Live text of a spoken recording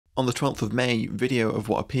On the 12th of May, video of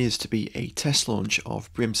what appears to be a test launch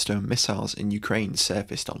of Brimstone missiles in Ukraine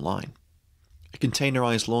surfaced online. A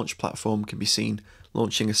containerized launch platform can be seen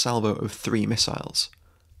launching a salvo of 3 missiles.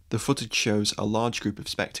 The footage shows a large group of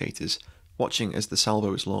spectators watching as the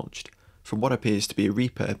salvo is launched from what appears to be a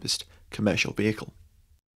repurposed commercial vehicle.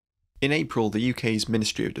 In April, the UK's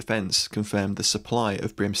Ministry of Defence confirmed the supply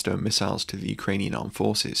of Brimstone missiles to the Ukrainian armed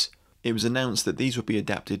forces. It was announced that these would be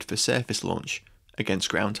adapted for surface launch against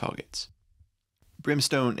ground targets.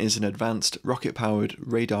 Brimstone is an advanced rocket-powered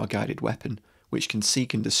radar-guided weapon which can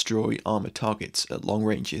seek and destroy armoured targets at long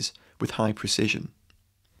ranges with high precision.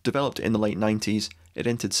 Developed in the late 90s, it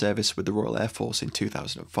entered service with the Royal Air Force in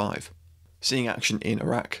 2005, seeing action in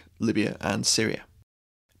Iraq, Libya and Syria.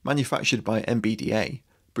 Manufactured by MBDA,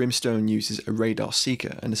 Brimstone uses a radar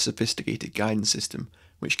seeker and a sophisticated guidance system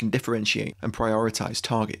which can differentiate and prioritise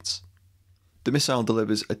targets. The missile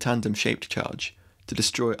delivers a tandem-shaped charge to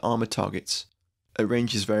destroy armoured targets at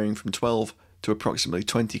ranges varying from 12 to approximately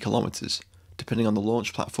 20 kilometres, depending on the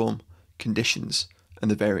launch platform, conditions, and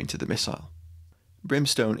the variant of the missile.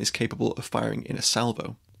 Brimstone is capable of firing in a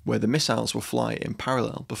salvo, where the missiles will fly in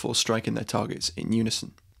parallel before striking their targets in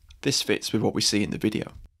unison. This fits with what we see in the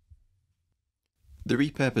video. The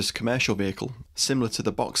repurposed commercial vehicle, similar to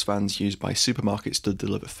the box vans used by supermarkets to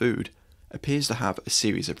deliver food, appears to have a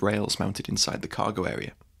series of rails mounted inside the cargo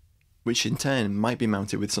area, which in turn might be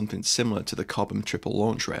mounted with something similar to the Cobham triple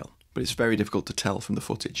launch rail, but it's very difficult to tell from the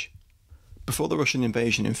footage. Before the Russian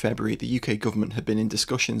invasion in February, the UK government had been in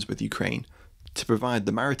discussions with Ukraine to provide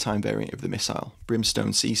the maritime variant of the missile,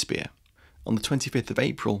 Brimstone Sea Spear. On the 25th of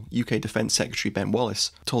April, UK Defence Secretary Ben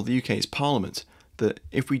Wallace told the UK's Parliament that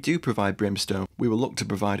if we do provide Brimstone, we will look to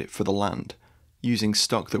provide it for the land, using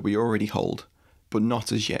stock that we already hold, but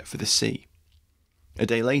not as yet for the sea. A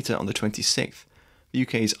day later, on the 26th, the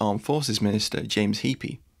UK's Armed Forces Minister James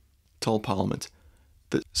Heappey told Parliament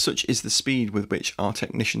that such is the speed with which our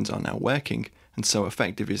technicians are now working, and so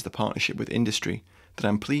effective is the partnership with industry, that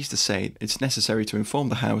I'm pleased to say it's necessary to inform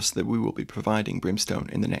the House that we will be providing Brimstone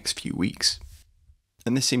in the next few weeks.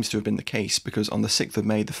 And this seems to have been the case because on the 6th of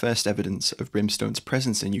May the first evidence of Brimstone's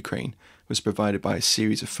presence in Ukraine was provided by a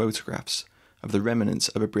series of photographs of the remnants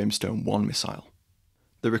of a Brimstone 1 missile.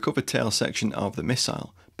 The recovered tail section of the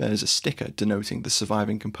missile bears a sticker denoting the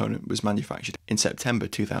surviving component was manufactured in September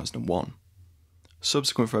 2001.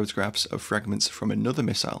 Subsequent photographs of fragments from another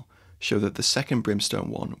missile show that the second Brimstone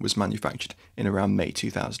 1 was manufactured in around May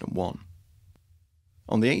 2001.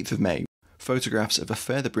 On the 8th of May, photographs of a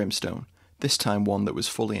further Brimstone, this time one that was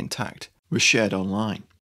fully intact, was shared online.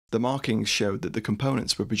 The markings showed that the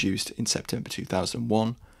components were produced in September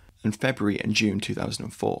 2001 and February and June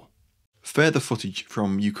 2004. Further footage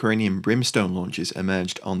from Ukrainian Brimstone launches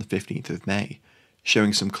emerged on the 15th of May,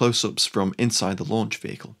 showing some close-ups from inside the launch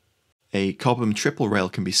vehicle. A Cobham triple rail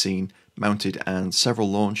can be seen mounted and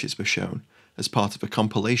several launches were shown as part of a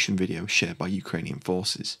compilation video shared by Ukrainian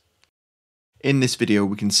forces. In this video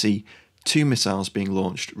we can see 2 missiles being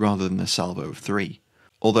launched rather than a salvo of 3,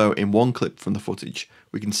 although in one clip from the footage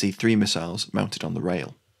we can see 3 missiles mounted on the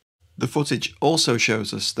rail. The footage also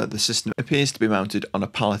shows us that the system appears to be mounted on a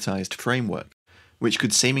palletized framework, which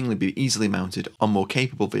could seemingly be easily mounted on more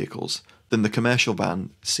capable vehicles than the commercial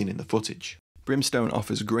van seen in the footage. Brimstone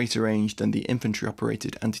offers greater range than the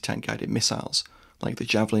infantry-operated anti-tank guided missiles, like the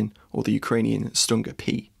Javelin or the Ukrainian Stunga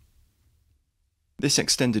P. This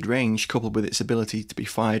extended range, coupled with its ability to be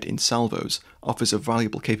fired in salvos, offers a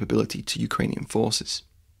valuable capability to Ukrainian forces.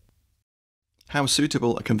 How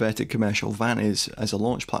suitable a converted commercial van is as a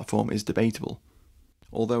launch platform is debatable.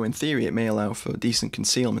 Although in theory it may allow for decent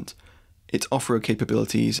concealment, its off-road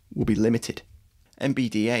capabilities will be limited.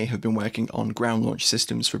 MBDA have been working on ground launch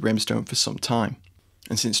systems for Brimstone for some time,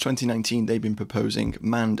 and since 2019 they've been proposing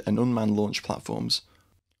manned and unmanned launch platforms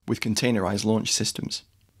with containerized launch systems,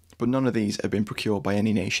 but none of these have been procured by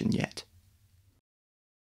any nation yet.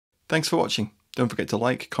 Thanks for watching. Don't forget to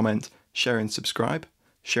like, comment, share and subscribe.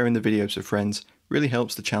 Sharing the videos with friends really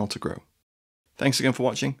helps the channel to grow. Thanks again for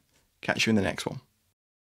watching. Catch you in the next one.